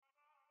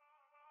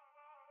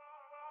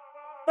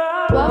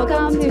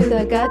Welcome to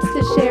the Guts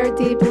to Share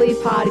Deeply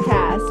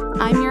podcast.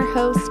 I'm your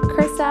host,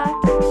 Krissa.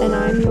 And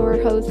I'm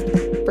your host,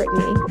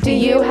 Brittany. Do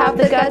you have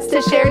the guts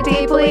to share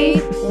deeply?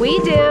 We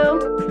do.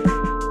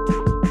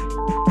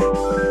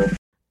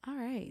 All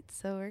right,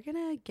 so we're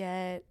going to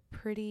get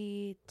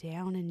pretty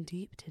down and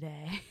deep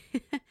today.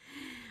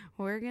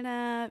 We're going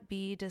to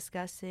be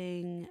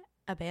discussing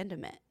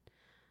abandonment.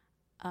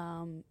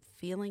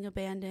 Feeling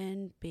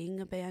abandoned, being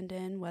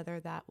abandoned, whether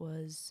that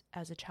was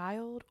as a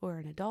child or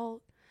an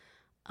adult.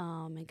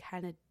 And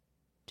kind of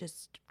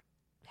just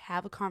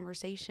have a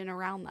conversation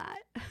around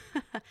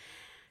that.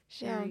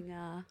 Sharing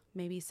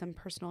maybe some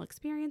personal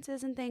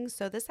experiences and things.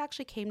 So this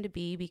actually came to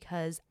be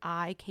because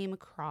I came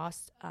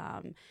across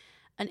an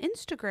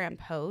Instagram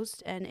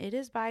post, and it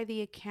is by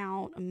the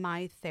account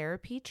My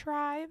Therapy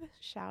Tribe.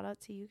 Shout out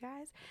to you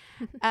guys.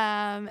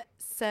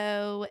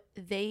 So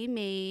they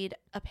made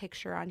a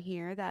picture on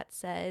here that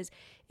says,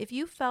 if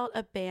you felt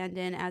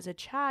abandoned as a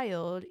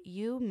child,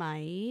 you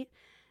might...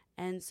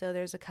 And so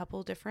there's a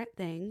couple different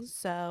things.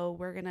 So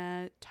we're going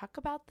to talk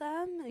about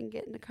them and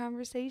get into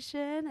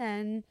conversation.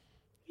 And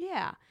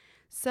yeah.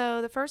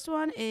 So the first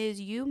one is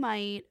you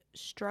might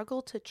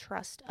struggle to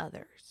trust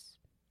others.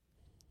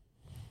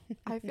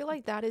 I feel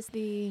like that is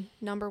the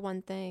number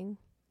one thing.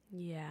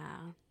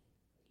 Yeah.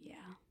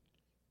 Yeah.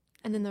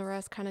 And then the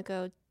rest kind of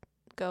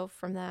go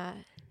from that.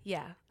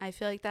 Yeah. I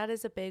feel like that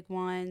is a big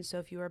one. So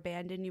if you are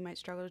abandoned, you might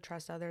struggle to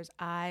trust others.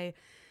 I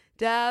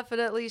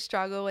definitely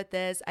struggle with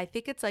this. I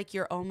think it's like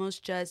you're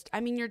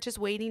just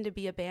waiting to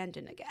be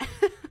abandoned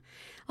again.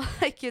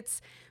 Like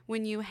it's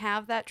when you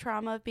have that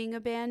trauma of being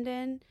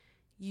abandoned,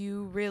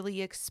 you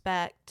really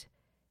expect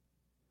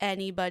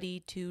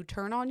anybody to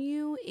turn on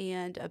you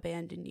and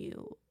abandon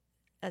you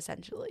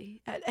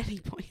essentially at any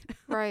point.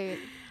 Right.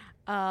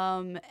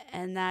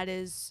 And that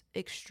is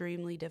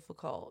extremely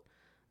difficult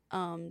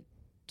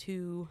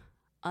to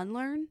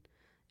unlearn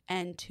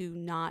and to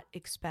not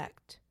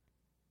expect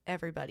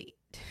everybody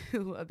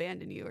to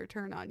abandon you or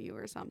turn on you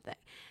or something.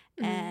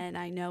 Mm-hmm. And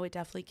I know it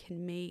definitely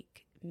can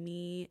make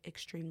me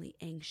extremely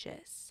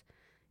anxious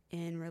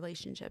in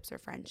relationships or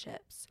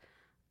friendships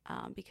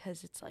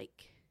because it's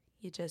like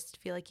you just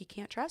feel like you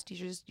can't trust.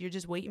 You're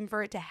just waiting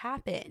for it to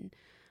happen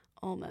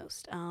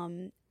almost.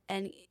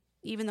 And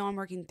even though I'm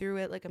working through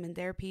it, like I'm in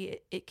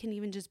therapy, it can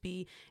even just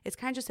be, it's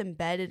kind of just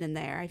embedded in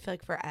there. I feel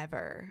like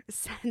forever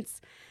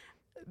since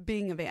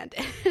being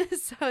abandoned.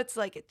 So it's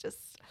like it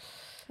just...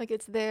 Like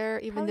it's there,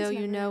 even though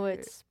you know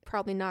it's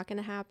probably not going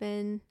to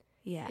happen.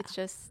 Yeah. It's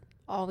just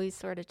always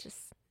sort of just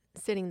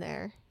sitting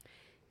there.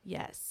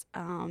 Yes.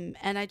 And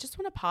I just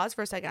want to pause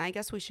for a second. I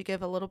guess we should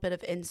give a little bit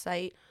of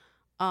insight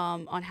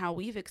on how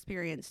we've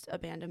experienced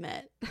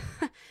abandonment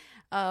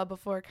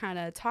before kind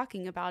of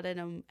talking about it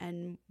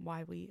and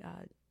why we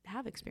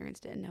have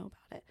experienced it and know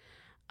about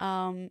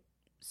it.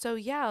 So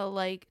yeah,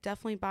 like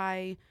definitely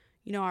by,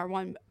 our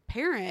one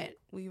parent,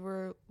 we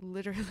were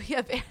literally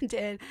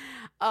abandoned.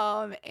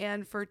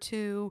 And for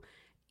two,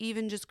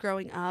 even just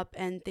growing up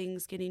and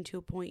things getting to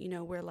a point,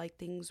 where like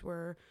things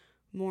were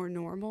more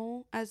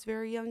normal as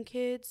very young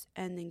kids,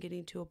 and then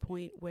getting to a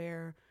point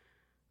where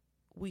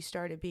we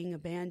started being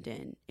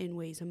abandoned in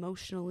ways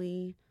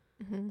emotionally,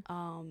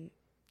 mm-hmm.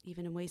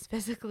 Even in ways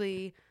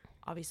physically.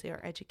 Obviously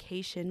our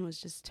education was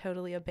just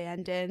totally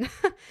abandoned.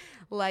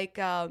 Like,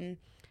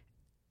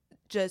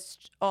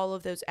 just all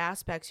of those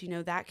aspects,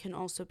 that can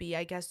also be,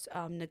 I guess,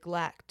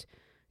 neglect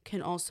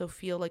can also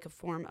feel like a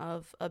form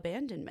of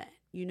abandonment.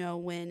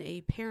 When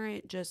a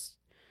parent just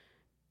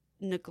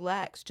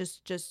neglects,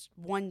 just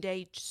one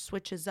day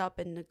switches up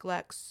and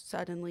neglects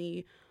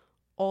suddenly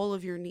all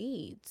of your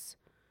needs,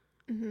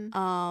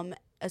 mm-hmm.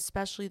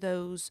 Especially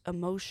those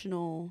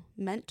emotional,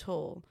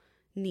 mental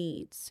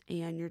needs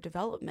and your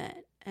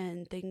development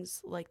and things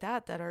like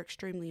that are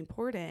extremely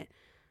important.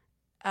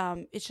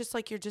 It's just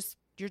like you're just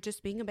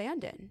being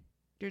abandoned.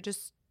 You're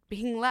just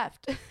being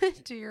left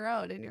to your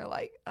own. And you're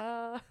like,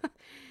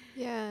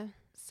 Yeah.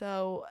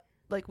 So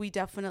like we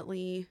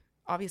definitely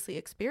obviously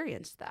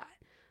experienced that.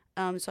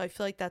 So I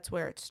feel like that's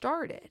where it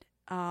started.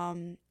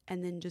 And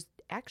then just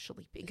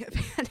actually being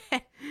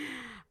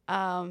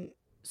abandoned.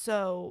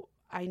 So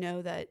I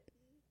know that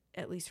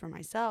at least for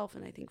myself,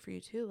 and I think for you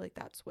too, like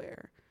that's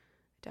where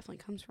it definitely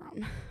comes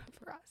from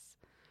for us.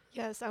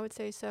 Yes, I would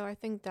say so. I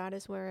think that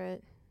is where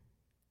it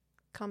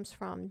comes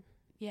from.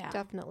 Yeah,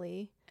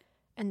 definitely.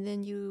 And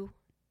then you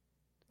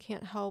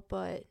can't help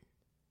but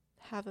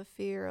have a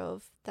fear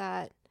of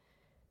that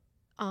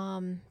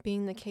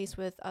being the case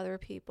with other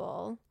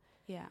people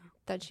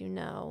that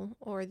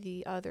or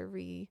the other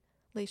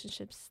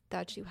relationships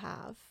that you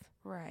have.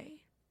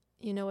 Right.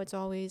 It's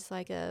always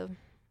like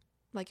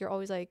you're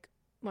always like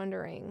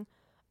wondering,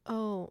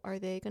 oh, are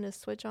they going to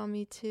switch on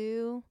me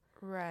too?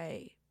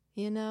 Right.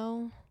 And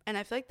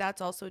I feel like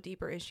that's also a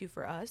deeper issue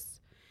for us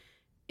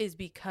is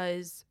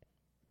because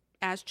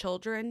as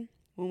children,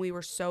 when we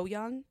were so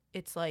young,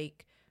 it's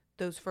like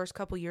those first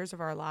couple years of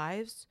our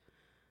lives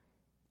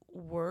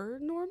were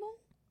normal,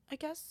 I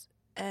guess.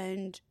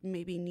 And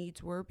maybe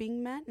needs were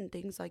being met and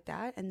things like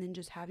that. And then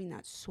just having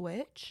that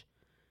switch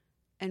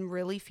and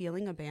really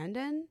feeling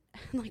abandoned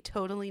and like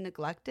totally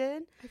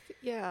neglected.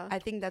 Yeah. I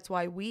think that's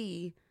why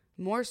we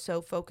more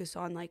so focus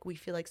on like we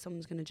feel like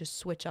someone's going to just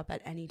switch up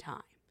at any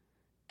time.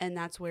 And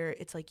that's where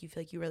it's like you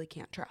feel like you really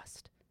can't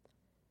trust.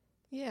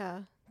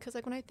 Yeah, because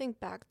like when I think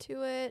back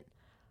to it,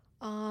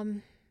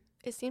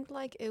 it seemed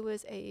like it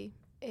was a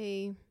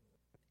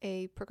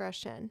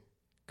progression.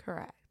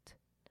 Correct.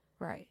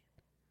 Right.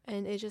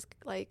 And it just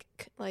like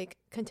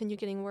continued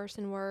getting worse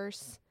and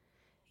worse,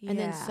 and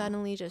then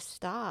suddenly just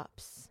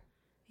stops.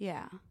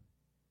 Yeah.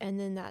 And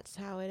then that's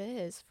how it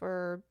is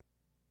for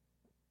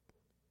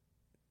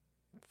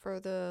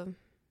the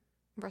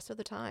rest of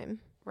the time.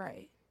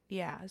 Right.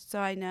 Yeah. So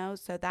I know.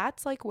 So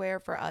that's like where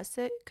for us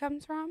it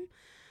comes from.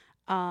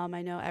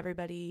 I know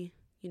everybody,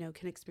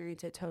 can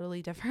experience it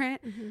totally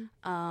different.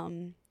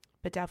 Mm-hmm.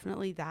 But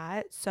definitely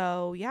that.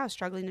 So yeah,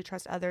 struggling to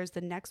trust others.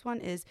 The next one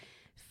is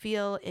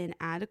feel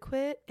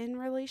inadequate in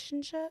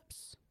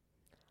relationships.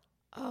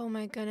 Oh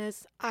my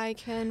goodness. I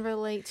can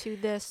relate to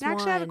this one.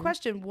 Actually, I have a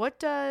question.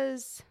 I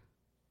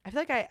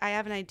feel like I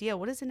have an idea.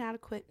 What does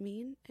inadequate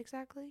mean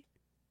exactly?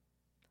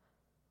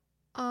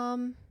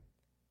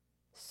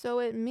 So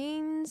it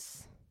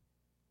means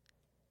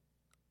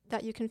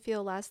that you can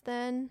feel less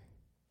than.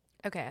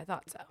 Okay, I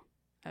thought so.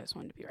 I just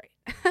wanted to be right.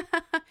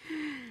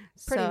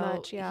 Pretty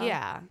much,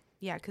 yeah.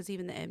 Yeah, because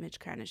even the image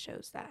kind of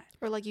shows that.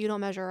 Or like you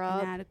don't measure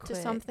up to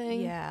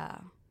something. Yeah,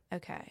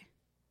 okay.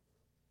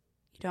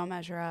 You don't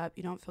measure up.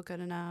 You don't feel good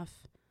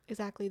enough.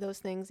 Exactly, those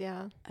things,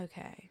 yeah.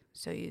 Okay,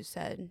 so you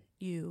said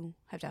you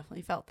have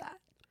definitely felt that.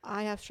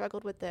 I have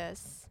struggled with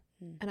this,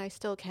 and I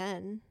still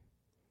can.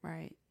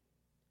 Right.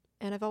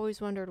 And I've always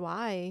wondered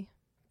why,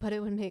 but it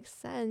would make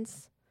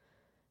sense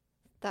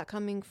that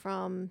coming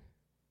from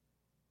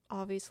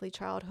obviously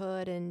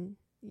childhood and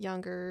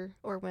younger,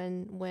 or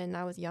when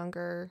I was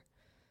younger,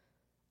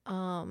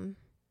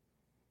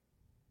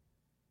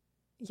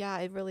 yeah,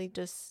 it really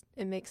just,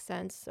 it makes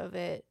sense of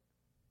it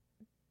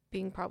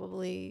being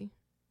probably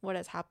what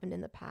has happened in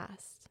the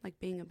past. Like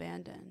being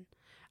abandoned.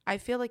 I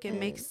feel like it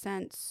makes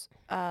sense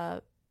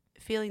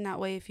feeling that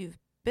way if you've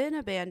been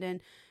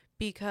abandoned,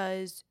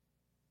 because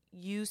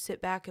you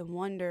sit back and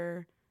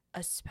wonder,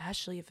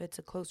 especially if it's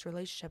a close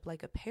relationship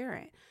like a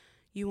parent,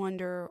 you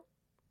wonder,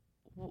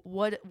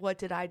 what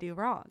did I do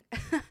wrong?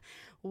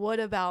 What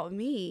about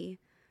me,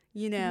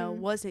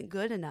 wasn't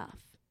good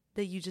enough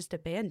that you just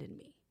abandoned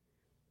me?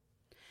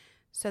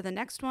 So the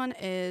next one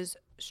is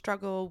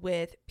struggle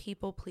with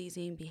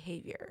people-pleasing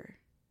behavior.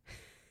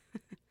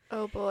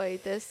 Oh boy,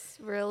 this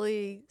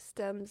really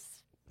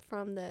stems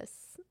from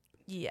this.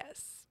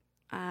 Yes,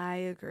 I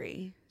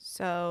agree.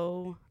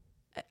 So,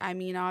 I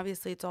mean,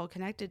 obviously it's all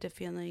connected to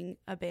feeling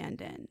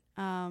abandoned,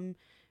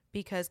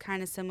 because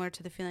kind of similar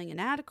to the feeling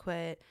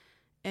inadequate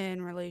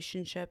in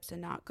relationships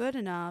and not good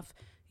enough,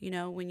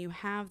 when you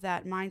have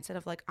that mindset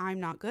of like, I'm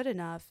not good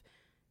enough,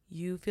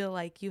 you feel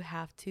like you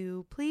have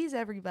to please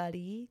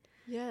everybody.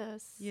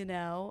 Yes.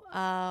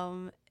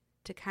 To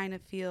kind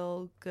of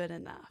feel good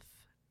enough.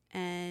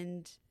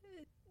 And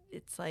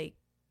it's like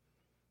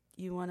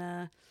you want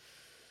to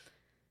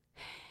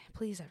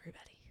please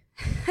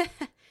everybody.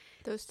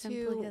 Those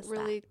two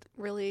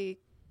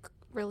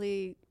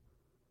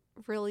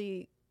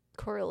really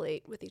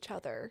correlate with each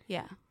other.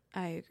 Yeah,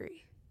 I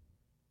agree.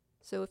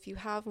 So if you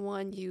have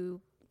one,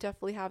 you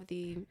definitely have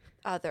the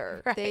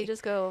other. Right. They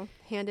just go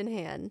hand in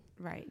hand.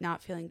 Right.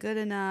 Not feeling good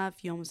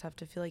enough. You almost have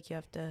to feel like you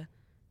have to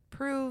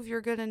prove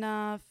you're good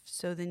enough.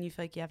 So then you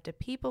feel like you have to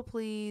people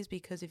please,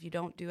 because if you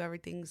don't do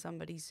everything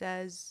somebody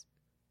says,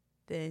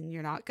 then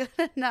you're not good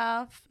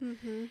enough.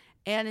 Mm-hmm.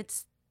 And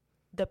it's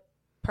the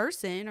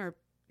person or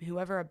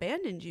whoever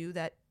abandoned you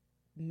that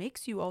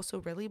makes you also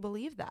really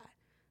believe that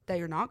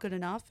you're not good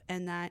enough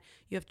and that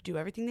you have to do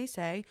everything they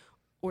say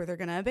or they're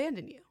going to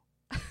abandon you.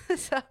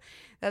 So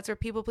that's where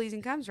people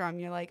pleasing comes from.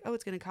 You're like, oh,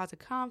 it's going to cause a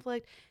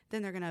conflict.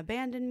 Then they're going to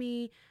abandon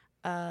me.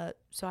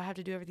 So I have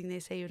to do everything they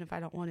say, even if I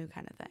don't want to,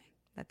 kind of thing.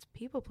 That's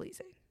people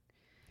pleasing.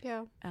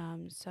 Yeah.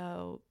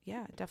 So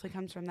yeah, it definitely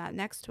comes from that.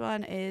 Next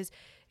one is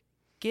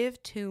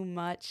give too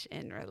much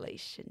in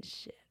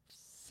relationships.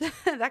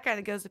 That kind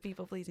of goes to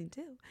people pleasing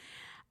too.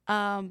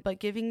 But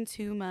giving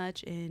too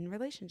much in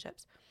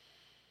relationships.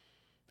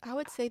 I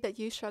would say that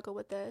you struggle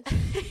with this.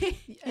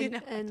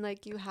 And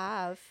like you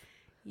have.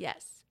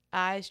 Yes,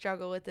 I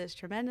struggle with this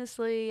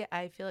tremendously.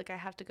 I feel like I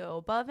have to go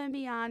above and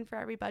beyond for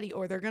everybody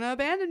or they're going to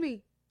abandon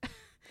me.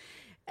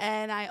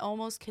 And I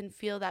almost can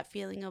feel that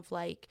feeling of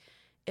like,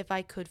 if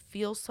I could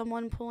feel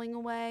someone pulling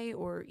away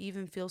or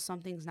even feel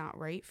something's not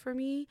right for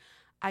me,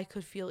 I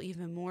could feel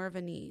even more of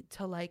a need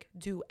to like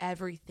do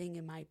everything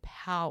in my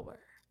power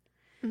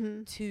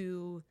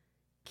to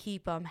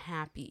keep them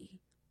happy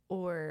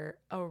or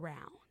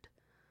around.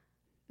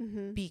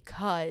 Mm-hmm.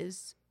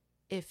 Because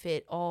if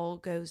it all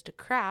goes to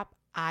crap,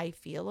 I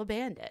feel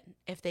abandoned.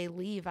 If they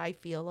leave, I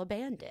feel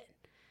abandoned.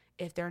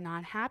 If they're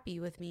not happy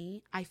with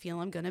me, I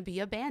feel I'm going to be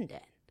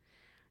abandoned.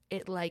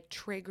 It like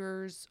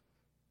triggers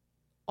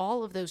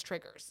all of those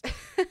triggers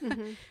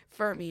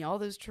for me, all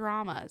those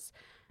traumas.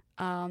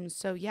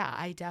 So yeah,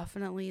 I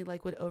definitely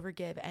like would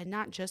overgive, and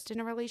not just in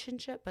a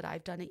relationship, but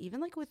I've done it even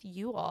like with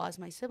you all as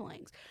my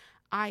siblings.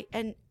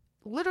 And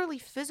literally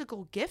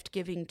physical gift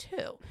giving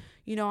too.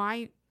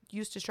 I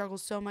used to struggle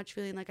so much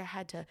feeling like I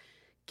had to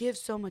give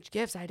so much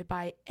gifts. I had to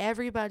buy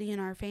everybody in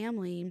our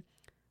family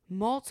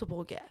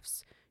multiple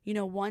gifts.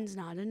 One's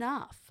not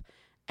enough.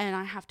 And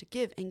I have to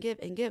give and give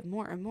and give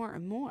more and more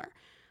and more.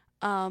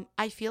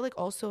 I feel like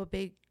also a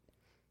big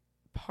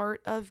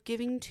part of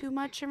giving too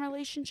much in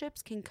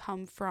relationships can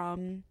come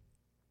from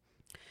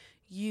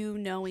you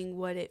knowing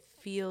what it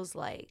feels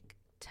like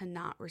to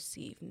not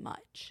receive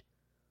much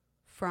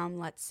from,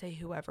 let's say,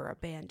 whoever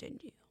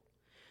abandoned you.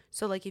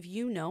 So like if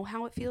you know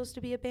how it feels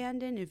to be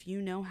abandoned, if you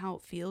know how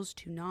it feels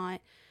to not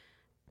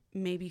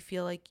maybe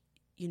feel like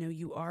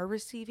you are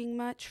receiving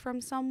much from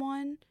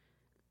someone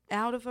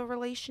out of a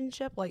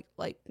relationship, like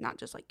not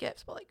just like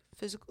gifts, but like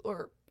physical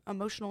or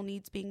emotional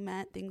needs being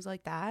met, things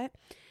like that.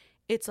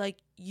 It's like,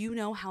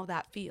 how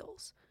that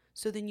feels.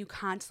 So then you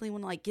constantly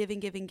want to like give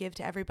and give and give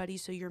to everybody.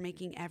 So you're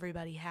making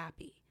everybody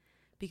happy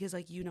because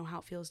like, how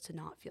it feels to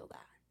not feel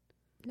that.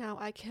 Now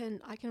I can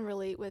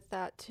relate with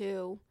that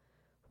too,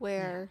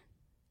 where,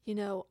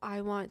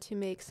 I want to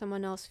make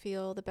someone else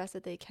feel the best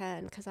that they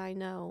can because I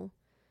know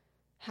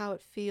how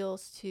it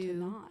feels to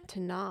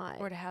not.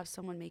 Or to have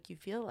someone make you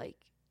feel like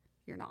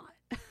you're not.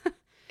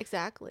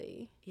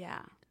 Exactly.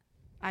 Yeah.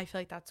 I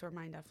feel like that's where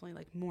mine definitely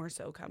like more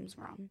so comes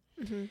from.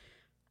 Mm-hmm.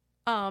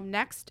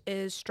 Next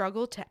is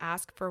struggle to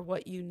ask for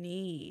what you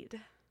need.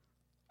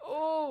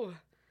 Oh,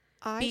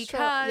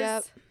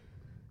 because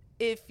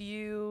if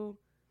you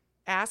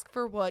ask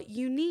for what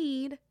you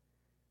need,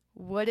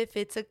 what if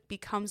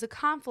becomes a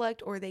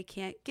conflict, or they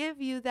can't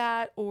give you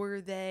that, or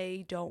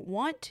they don't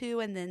want to,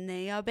 and then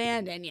they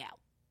abandon you?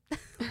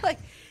 Like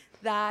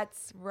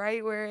that's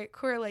right where it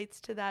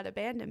correlates to that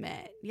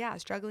abandonment. Yeah,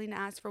 struggling to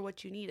ask for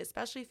what you need,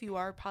 especially if you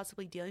are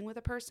possibly dealing with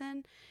a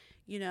person.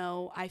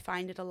 I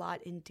find it a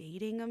lot in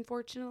dating,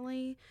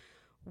 unfortunately,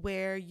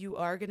 where you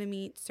are going to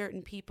meet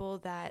certain people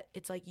that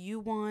it's like you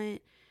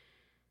want,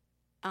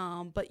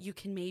 but you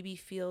can maybe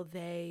feel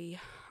they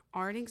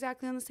aren't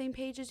exactly on the same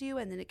page as you,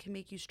 and then it can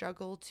make you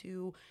struggle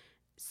to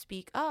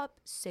speak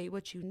up, say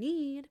what you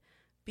need,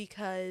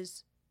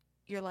 because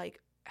you're like,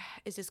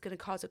 is this going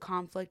to cause a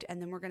conflict, and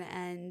then we're going to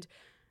end,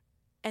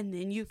 and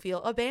then you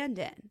feel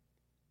abandoned.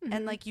 Mm-hmm.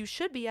 And like you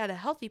should be at a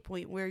healthy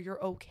point where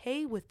you're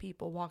okay with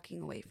people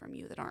walking away from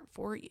you that aren't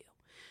for you,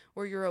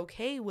 or you're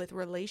okay with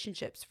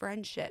relationships,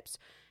 friendships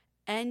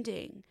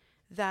ending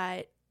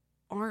that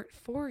aren't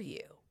for you,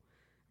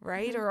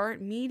 right? Mm-hmm. Or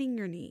aren't meeting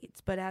your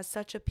needs. But as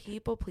such a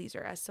people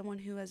pleaser, as someone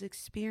who has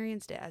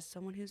experienced it, as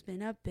someone who's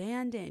been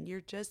abandoned,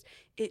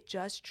 it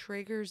just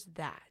triggers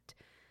that.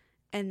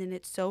 And then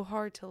it's so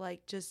hard to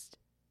like just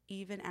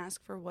even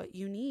ask for what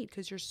you need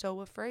because you're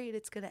so afraid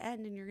it's going to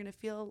end and you're going to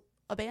feel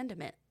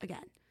abandonment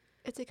again.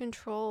 It's a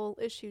control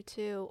issue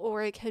too,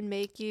 or it can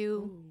make you.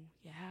 Ooh,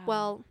 yeah.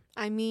 Well,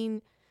 I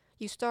mean,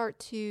 you start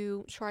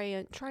to try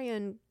and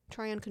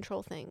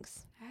control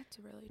things. That's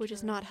really which true.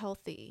 Is not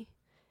healthy,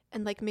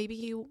 and like maybe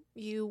you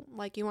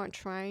aren't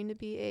trying to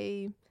be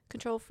a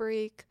control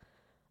freak,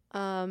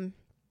 like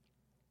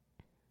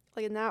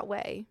in that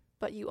way,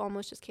 but you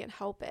almost just can't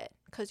help it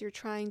because you're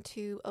trying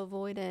to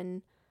avoid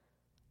and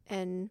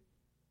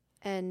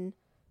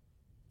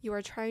you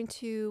are trying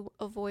to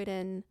avoid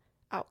an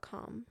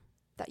outcome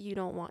that you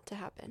don't want to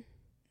happen.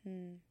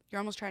 You're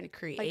almost trying to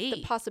create like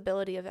the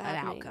possibility of it an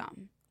happening.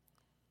 Outcome.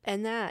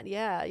 And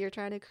you're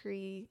trying to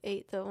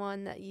create the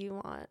one that you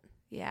want.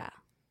 Yeah.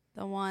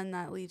 The one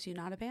that leaves you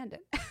not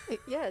abandoned.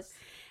 Yes.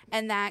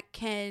 And that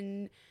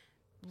can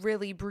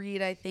really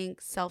breed, I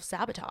think,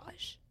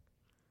 self-sabotage.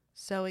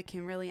 So it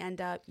can really end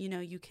up,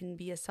 you can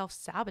be a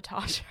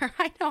self-sabotager.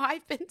 I know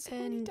I've been so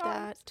many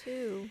times. That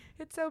too.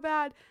 It's so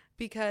bad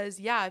because,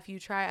 if you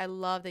try, I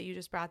love that you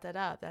just brought that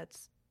up.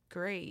 That's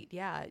great.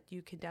 Yeah,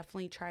 you can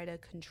definitely try to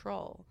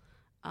control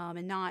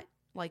and not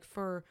like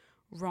for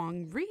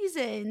wrong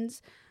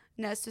reasons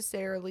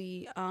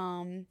necessarily.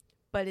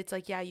 But it's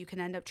like, you can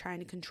end up trying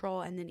to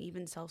control and then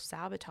even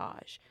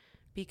self-sabotage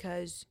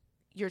because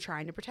you're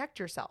trying to protect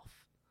yourself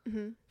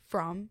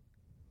from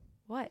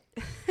what?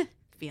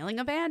 Feeling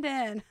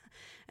abandoned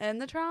and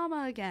the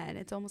trauma again.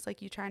 It's almost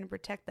like you trying to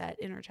protect that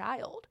inner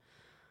child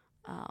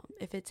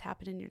if it's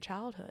happened in your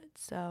childhood.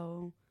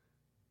 So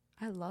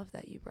I love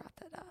that you brought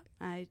that up.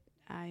 I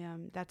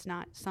that's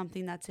not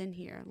something that's in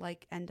here,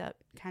 like end up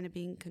kind of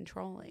being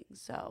controlling.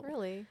 So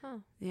really? Huh.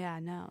 Yeah,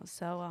 no.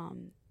 So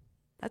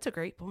that's a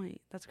great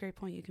point. That's a great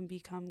point. You can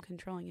become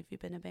controlling if you've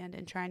been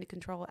abandoned, trying to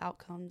control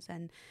outcomes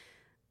and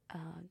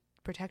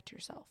protect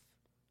yourself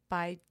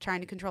by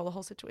trying to control the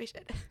whole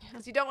situation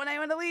because you don't want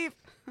anyone to leave.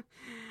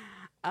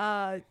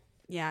 I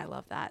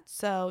love that.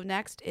 So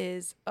next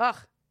is,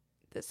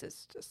 this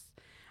is just,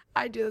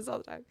 I do this all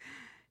the time.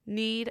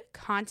 Need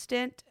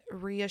constant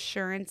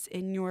reassurance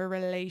in your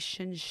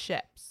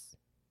relationships.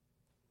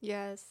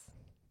 Yes.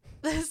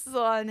 This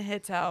one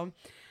hits home.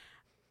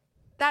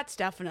 That's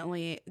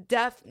definitely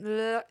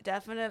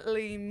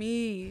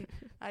me.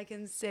 I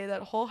can say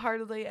that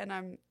wholeheartedly, and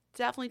I'm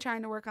definitely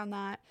trying to work on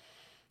that.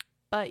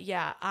 But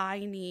yeah,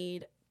 I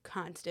need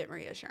constant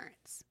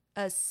reassurance,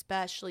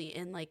 especially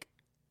in like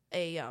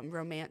a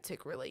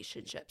romantic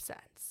relationship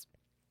sense.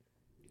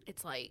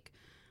 It's like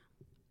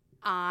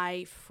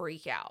I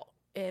freak out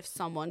if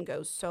someone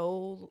goes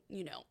so,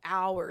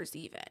 hours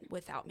even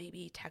without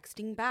maybe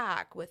texting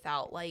back,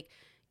 without like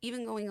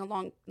even going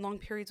along long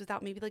periods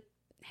without maybe like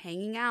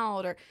hanging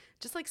out, or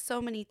just like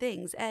so many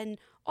things. And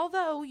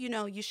although,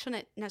 you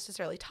shouldn't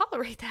necessarily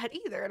tolerate that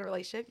either in a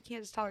relationship, you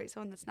can't just tolerate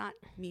someone that's not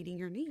meeting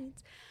your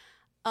needs.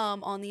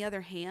 On the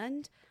other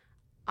hand,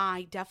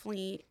 I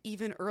definitely,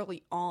 even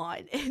early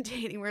on in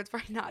dating where it's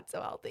probably not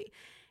so healthy,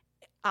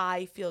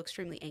 I feel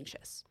extremely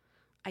anxious.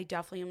 I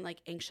definitely am like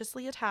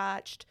anxiously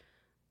attached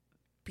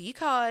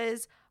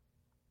because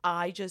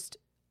I just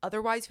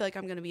otherwise feel like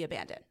I'm going to be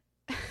abandoned.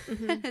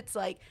 Mm-hmm. It's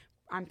like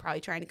I'm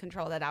probably trying to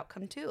control that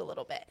outcome too a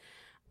little bit.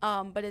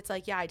 But it's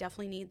like, yeah, I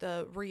definitely need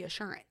the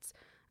reassurance.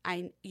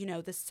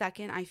 The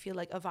second I feel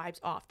like a vibe's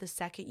off, the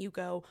second you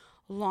go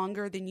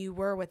longer than you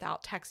were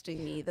without texting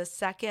me, the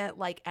second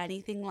like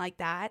anything like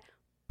that,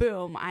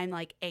 boom, I'm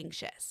like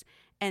anxious.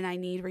 And I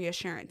need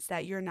reassurance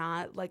that you're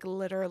not like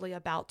literally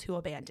about to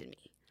abandon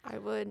me. I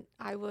would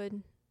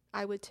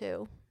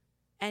too.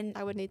 And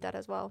I would need that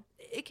as well.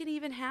 It can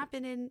even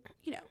happen in,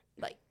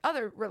 like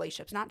other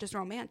relationships, not just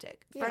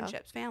romantic,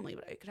 friendships, family,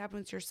 but it could happen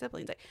with your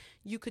siblings. Like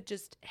you could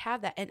just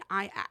have that. And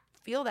I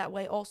feel that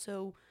way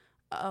also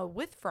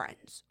with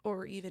friends,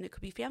 or even it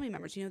could be family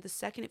members. The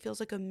second it feels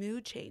like a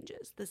mood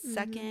changes, the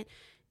second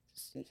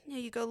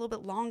you go a little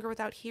bit longer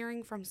without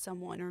hearing from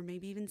someone, or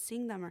maybe even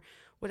seeing them, or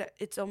what,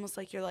 it's almost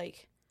like you're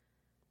like,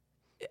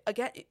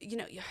 again,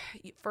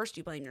 first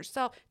you blame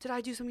yourself. Did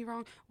I do something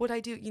wrong? What'd I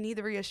do? You need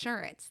the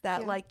reassurance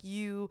that like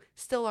you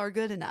still are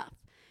good enough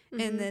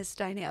in this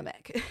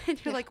dynamic.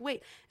 And you're like,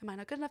 wait, am I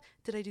not good enough?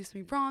 Did I do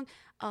something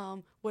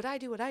wrong? What'd I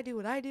do?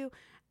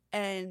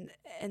 And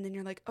then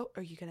you're like, oh,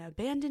 are you going to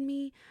abandon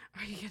me?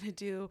 Are you going to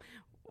do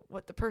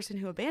what the person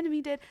who abandoned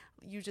me did?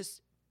 You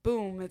just,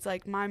 boom, it's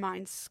like my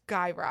mind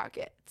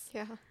skyrockets.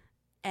 Yeah.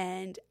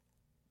 And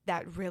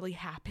that really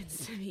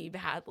happens to me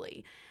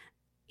badly,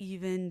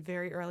 even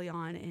very early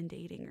on in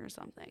dating or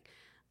something.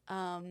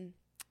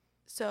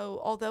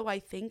 So although I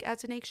think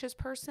as an anxious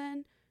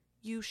person,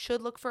 you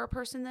should look for a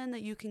person then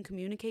that you can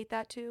communicate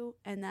that to,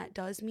 and that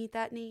does meet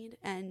that need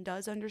and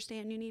does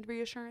understand you need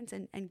reassurance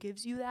and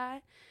gives you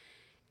that.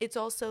 It's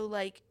also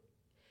like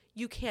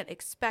you can't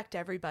expect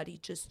everybody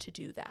just to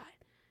do that.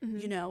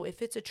 Mm-hmm.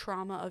 If it's a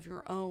trauma of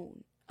your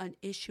own, an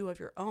issue of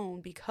your own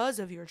because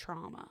of your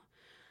trauma,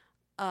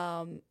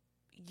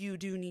 you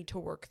do need to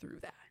work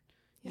through that.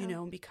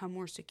 And become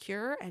more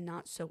secure and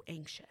not so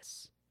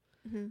anxious.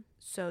 Mm-hmm.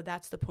 So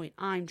that's the point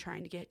I'm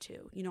trying to get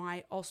to.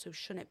 I also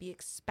shouldn't be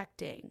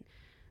expecting,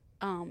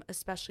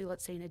 especially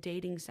let's say in a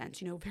dating sense,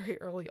 very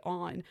early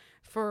on,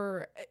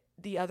 for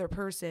the other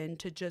person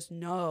to just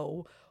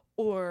know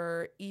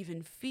or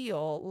even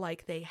feel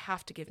like they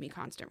have to give me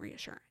constant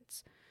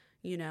reassurance.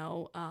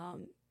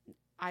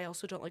 I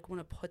also don't want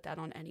to put that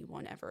on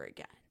anyone ever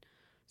again.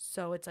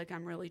 So it's like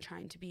I'm really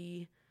trying to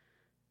be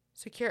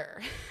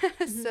secure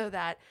so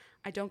that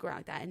I don't go around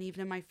like that. And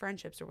even in my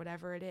friendships or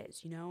whatever it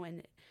is,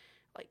 and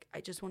like I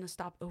just want to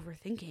stop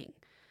overthinking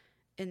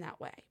in that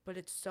way. But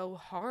it's so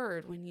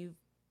hard when you've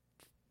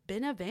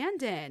been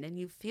abandoned and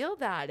you feel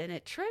that and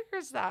it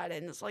triggers that,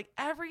 and it's like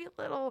every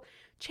little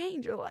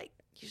change you're like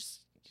you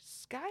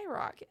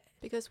skyrocket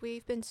because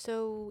we've been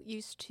so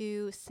used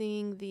to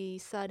seeing the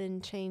sudden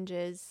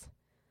changes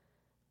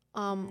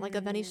like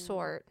of any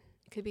sort.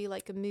 It could be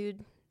like a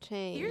mood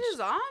change. You're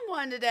just on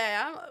one today.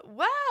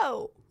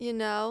 Whoa.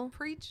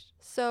 Preach.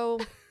 So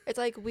it's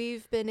like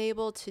we've been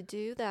able to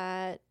do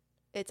that.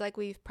 It's like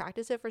we've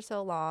practiced it for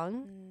so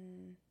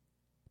long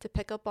to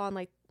pick up on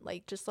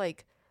like just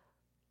like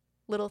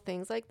little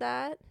things like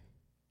that.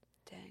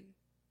 Dang.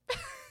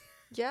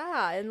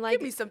 Yeah, and like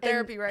give me some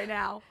therapy right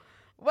now.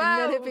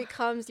 Wow. And then it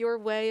becomes your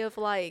way of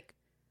like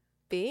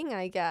being,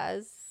 I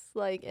guess,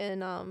 like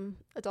in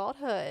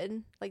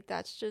adulthood. Like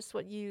that's just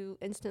what you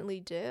instantly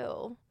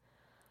do.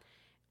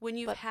 When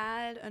you've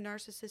had a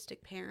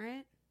narcissistic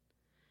parent,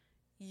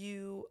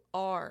 you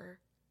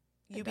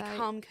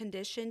become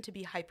conditioned to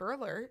be hyper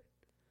alert.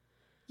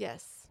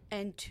 Yes.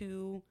 And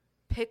to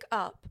pick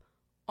up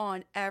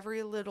on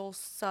every little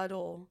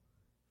subtle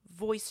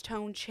voice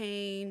tone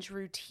change,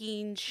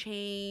 routine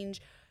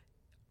change.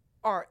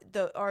 Are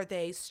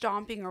they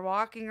stomping or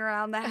walking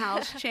around the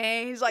house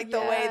change? Like the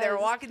way they're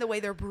walking, the way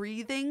they're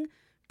breathing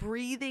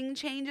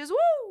changes.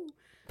 Woo!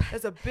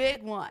 That's a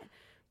big one.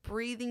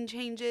 Breathing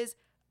changes.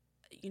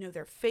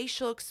 Their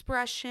facial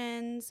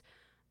expressions,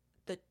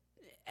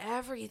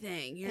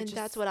 everything. And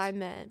that's what I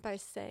meant by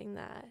saying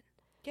that.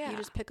 Yeah. You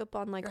just pick up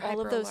on like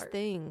all of those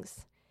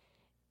things.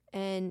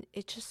 And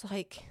it just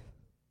like,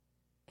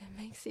 it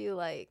makes you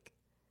like,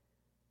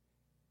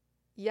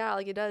 yeah,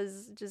 like it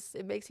does just,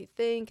 it makes you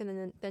think.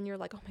 And then you're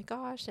like, oh my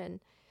gosh. And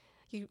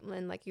you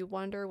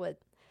wonder what,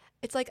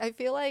 it's like, I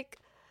feel like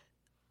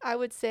I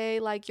would say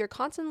like you're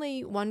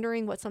constantly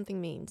wondering what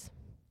something means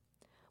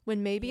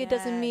when maybe it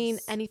doesn't mean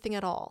anything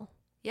at all.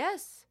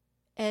 Yes.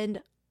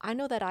 And I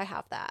know that I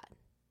have that.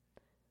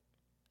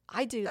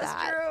 I do that.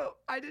 That's true.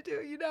 I do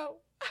too, you know.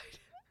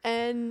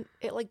 And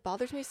it like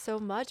bothers me so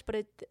much,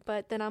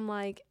 but then I'm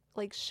like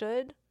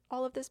should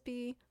all of this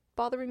be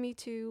bothering me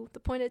to the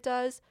point it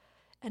does?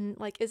 And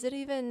like, is it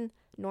even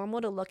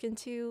normal to look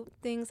into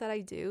things that I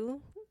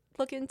do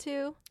look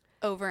into?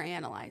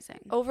 Overanalyzing.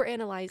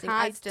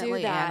 I Constantly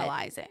do that.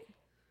 analyzing.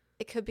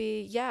 It could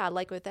be, yeah,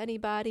 like with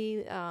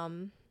anybody.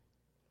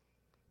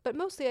 But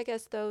mostly, I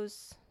guess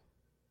those,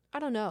 I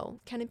don't know.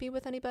 Can it be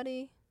with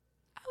anybody?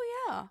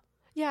 Oh, yeah.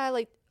 Yeah,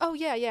 like, oh,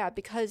 yeah,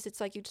 because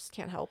it's like you just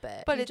can't help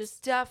it. But it's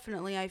just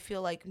definitely, I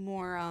feel like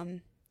more,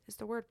 is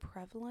the word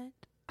prevalent?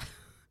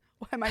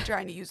 Why am I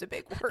trying to use a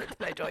big word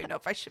that I don't even know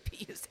if I should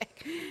be using?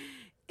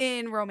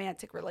 In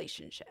romantic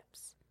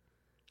relationships.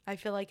 I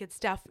feel like it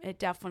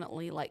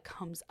definitely like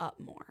comes up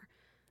more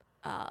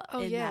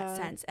that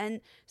sense.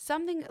 And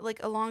something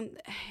like along,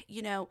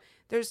 you know,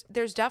 there's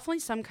definitely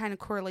some kind of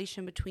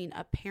correlation between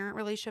a parent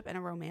relationship and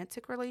a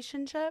romantic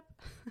relationship.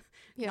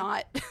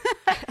 Yeah.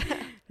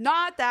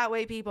 Not that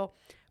way, people.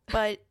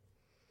 But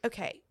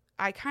okay,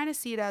 I kind of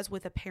see it as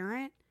with a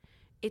parent,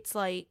 it's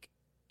like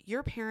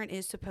your parent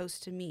is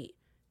supposed to meet,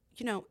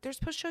 you know, they're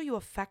supposed to show you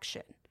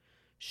affection,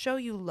 show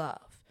you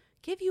love,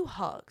 give you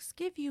hugs,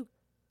 give you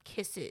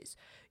kisses,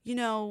 you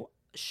know,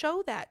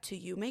 show that to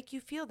you, make you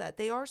feel that.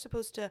 They are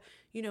supposed to,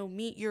 you know,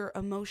 meet your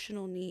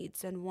emotional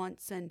needs and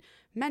wants, and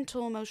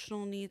mental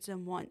emotional needs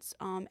and wants,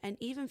 and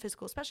even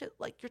physical, especially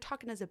like you're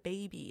talking as a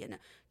baby and a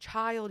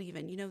child,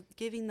 even, you know,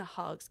 giving the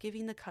hugs,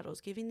 giving the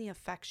cuddles, giving the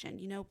affection.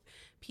 You know,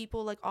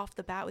 people like off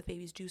the bat with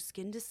babies do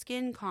skin to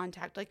skin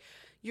contact. Like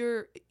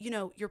your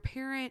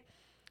parent,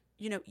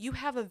 you know, you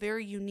have a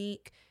very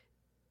unique,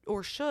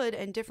 or should,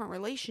 and different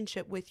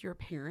relationship with your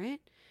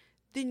parent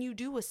than you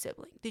do a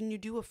sibling, than you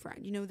do a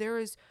friend. You know, there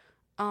is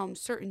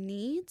certain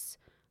needs,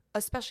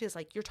 especially as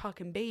like you're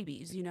talking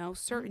babies, you know,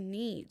 certain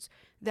needs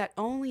that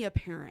only a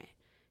parent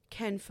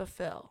can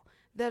fulfill,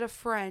 that a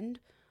friend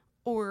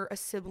or a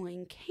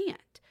sibling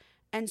can't.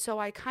 And so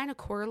I kind of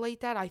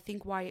correlate that. I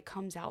think why it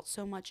comes out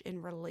so much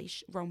in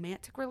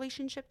romantic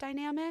relationship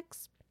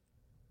dynamics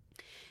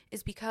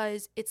is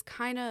because it's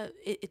kind of,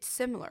 it's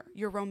similar.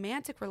 Your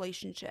romantic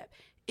relationship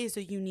is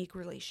a unique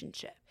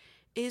relationship,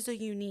 is a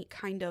unique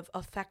kind of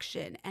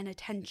affection and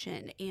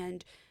attention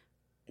and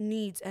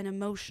needs and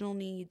emotional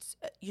needs,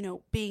 you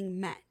know,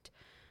 being met.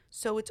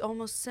 So it's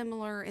almost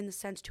similar in the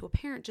sense to a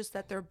parent, just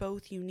that they're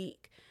both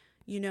unique,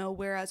 you know,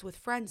 whereas with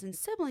friends and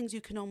siblings, you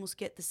can almost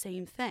get the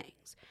same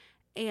things,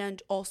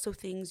 and also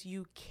things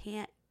you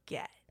can't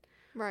get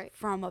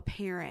from a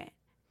parent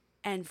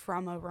and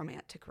from a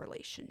romantic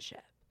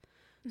relationship.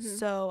 Mm-hmm.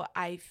 So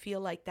I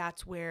feel like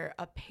that's where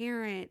a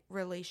parent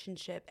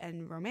relationship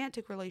and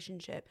romantic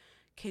relationship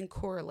can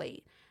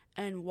correlate,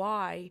 and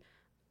why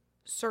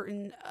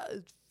certain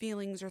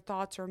feelings or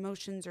thoughts or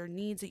emotions or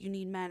needs that you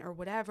need met or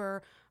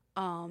whatever,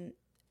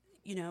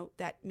 you know,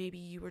 that maybe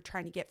you were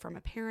trying to get from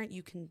a parent,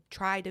 you can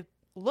try to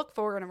look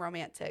for in a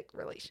romantic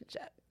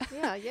relationship.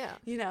 Yeah.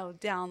 You know,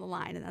 down the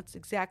line. And that's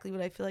exactly what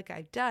I feel like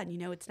I've done. You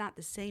know, it's not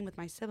the same with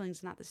my siblings,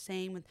 it's not the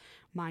same with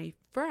my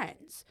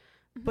friends,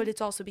 mm-hmm. but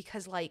it's also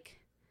because like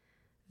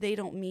they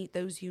don't meet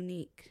those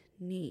unique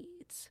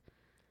needs.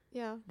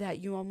 Yeah.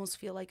 That you almost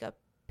feel like a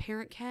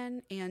parent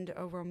can and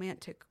a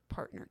romantic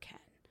partner can.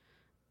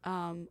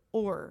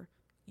 Or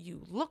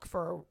you look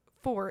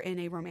for in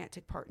a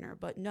romantic partner,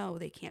 but no,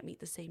 they can't meet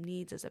the same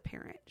needs as a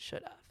parent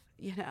should have,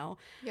 you know?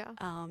 Yeah.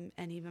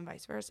 And even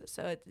vice versa.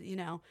 So it's, you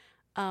know,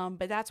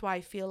 but that's why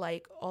I feel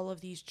like all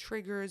of these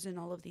triggers and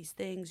all of these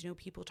things, you know,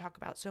 people talk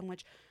about so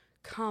much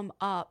come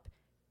up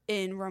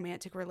in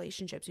romantic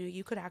relationships. You know,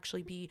 you could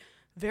actually be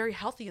very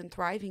healthy and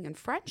thriving in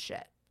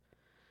friendship,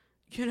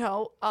 you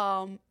know,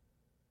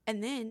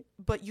 and then,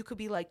 but you could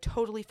be like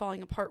totally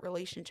falling apart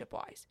relationship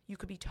wise. You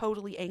could be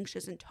totally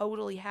anxious and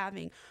totally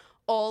having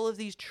all of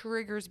these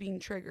triggers being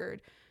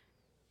triggered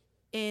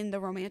in the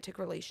romantic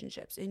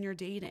relationships, in your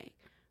dating,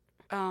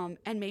 and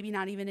maybe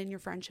not even in your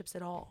friendships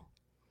at all.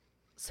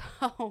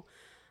 So,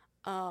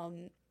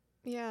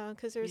 yeah,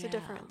 because there's a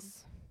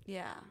difference.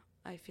 Yeah,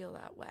 I feel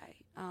that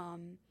way.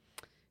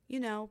 You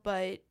know,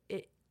 but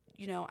it,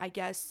 you know, I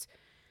guess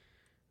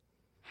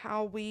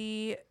how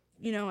we,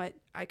 you know,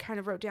 I kind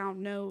of wrote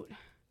down note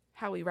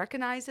how we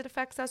recognize it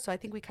affects us. So I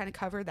think we kind of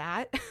cover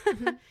that.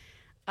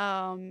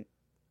 Mm-hmm.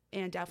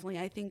 And definitely,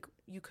 I think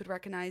you could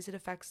recognize it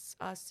affects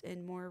us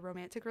in more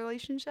romantic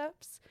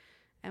relationships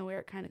and where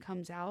it kind of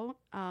comes out.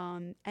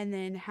 And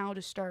then how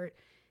to start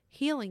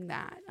healing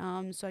that.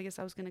 So I guess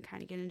I was going to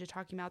kind of get into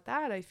talking about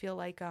that. I feel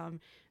like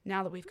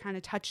now that we've kind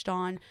of touched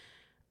on,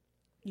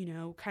 you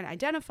know, kind of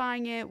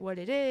identifying it, what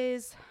it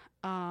is,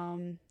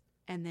 and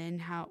then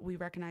how we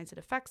recognize it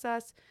affects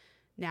us.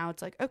 Now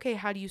it's like, okay,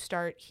 how do you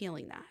start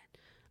healing that?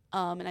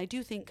 And I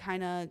do think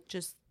kind of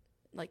just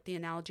like the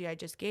analogy I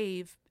just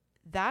gave,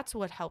 that's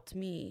what helped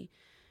me,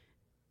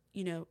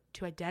 you know,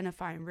 to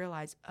identify and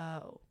realize,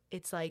 oh,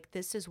 it's like,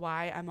 this is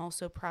why I'm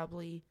also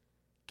probably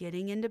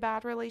getting into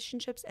bad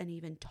relationships and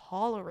even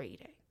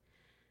tolerating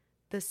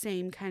the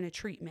same kind of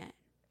treatment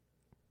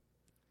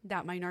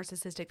that my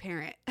narcissistic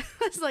parent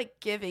was like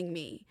giving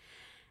me.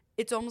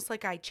 It's almost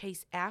like I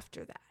chase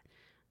after that.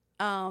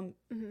 And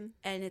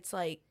it's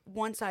like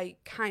once I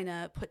kind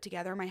of put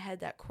together in my head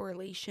that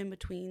correlation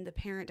between the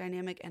parent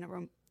dynamic and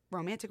a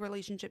romantic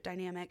relationship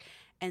dynamic,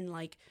 and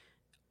like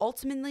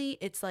ultimately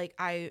it's like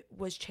I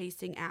was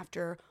chasing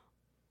after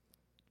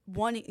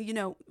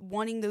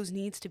wanting those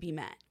needs to be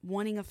met,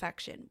 wanting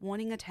affection,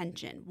 wanting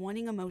attention,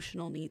 wanting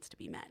emotional needs to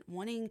be met,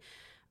 wanting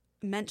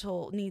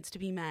mental needs to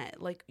be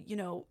met, like,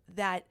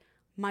 that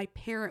my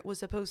parent was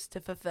supposed to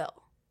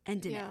fulfill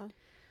and didn't. Yeah.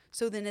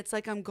 So then it's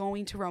like I'm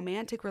going to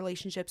romantic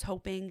relationships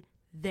hoping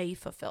they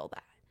fulfill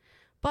that.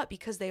 But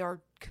because they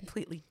are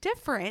completely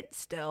different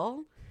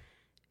still,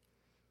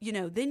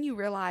 then you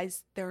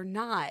realize they're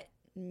not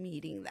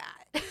meeting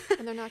that.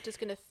 And they're not just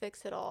going to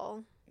fix it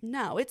all.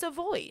 No, it's a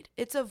void.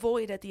 It's a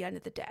void at the end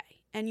of the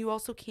day. And you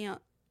also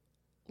can't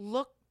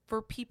look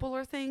for people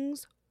or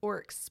things or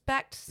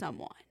expect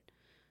someone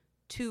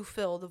to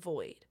fill the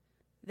void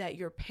that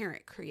your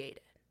parent created.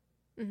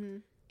 Mm-hmm.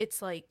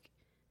 It's like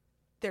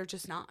they're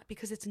just not,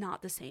 because it's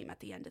not the same at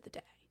the end of the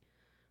day.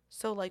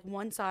 So like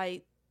once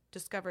I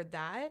discovered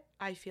that,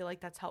 I feel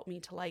like that's helped me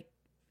to like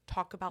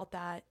talk about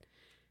that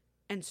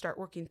and start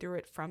working through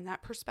it from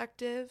that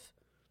perspective,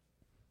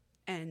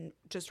 and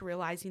just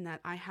realizing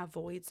that I have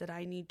voids that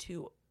I need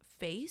to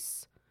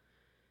face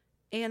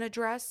and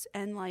address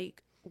and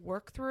like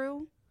work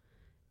through,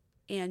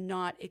 and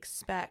not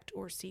expect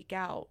or seek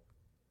out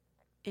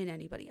in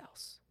anybody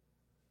else.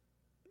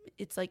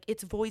 It's like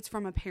it's voids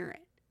from a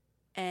parent,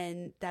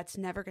 and that's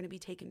never going to be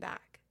taken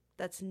back.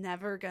 That's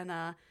never going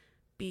to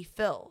be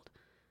filled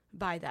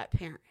by that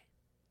parent.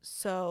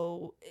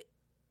 So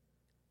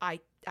I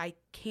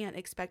can't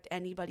expect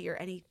anybody or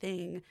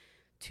anything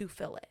to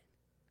fill it.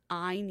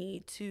 I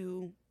need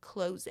to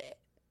close it.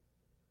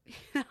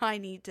 I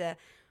need to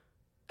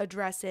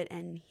address it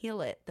and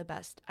heal it the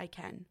best I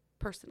can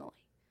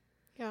personally.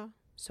 Yeah.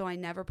 So I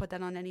never put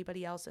that on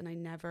anybody else, and I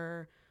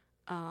never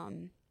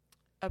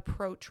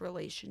approach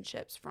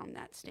relationships from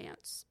that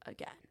stance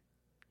again.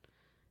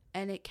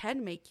 And it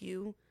can make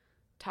you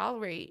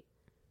tolerate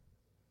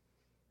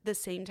the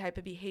same type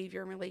of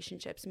behavior in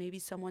relationships, maybe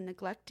someone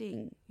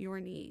neglecting your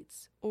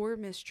needs or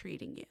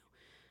mistreating you.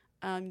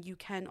 You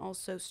can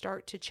also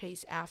start to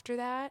chase after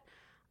that.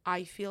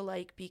 I feel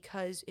like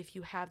because if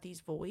you have these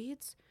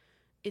voids,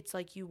 it's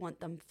like you want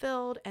them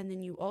filled, and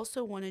then you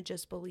also want to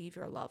just believe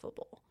you're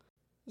lovable.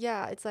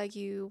 Yeah, it's like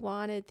you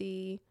wanted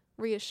the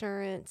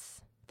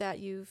reassurance that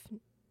you've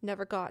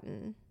never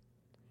gotten.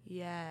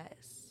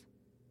 Yes.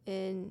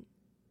 And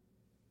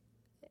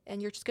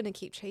you're just going to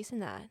keep chasing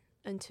that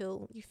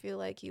until you feel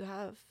like you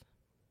have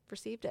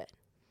received it.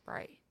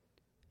 Right.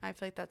 I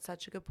feel like that's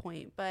such a good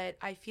point. But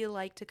I feel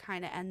like to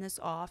kind of end this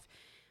off,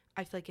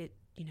 I feel like it,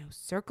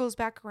 circles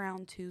back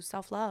around to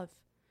self-love.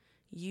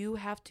 You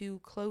have to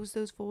close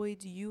those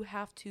voids. You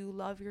have to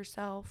love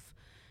yourself.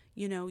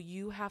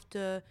 You have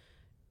to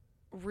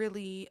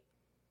really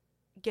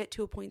get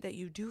to a point that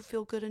you do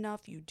feel good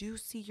enough. You do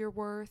see your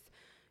worth,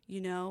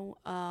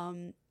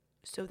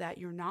 so that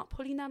you're not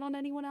putting that on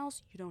anyone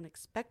else. You don't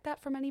expect that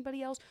from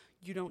anybody else.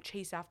 You don't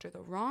chase after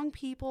the wrong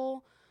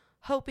people,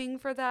 hoping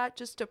for that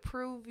just to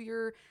prove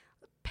your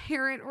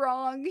parent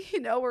wrong,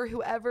 or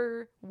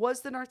whoever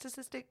was the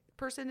narcissistic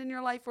person in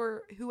your life,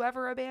 or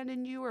whoever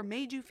abandoned you or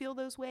made you feel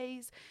those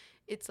ways.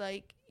 It's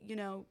like,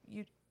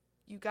 you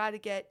got to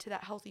get to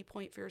that healthy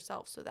point for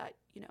yourself so that,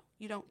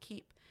 you don't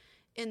keep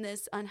in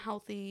this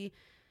unhealthy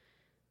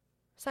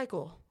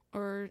cycle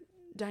or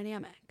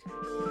dynamic.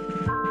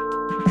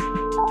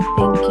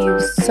 Thank you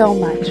so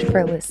much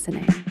for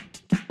listening.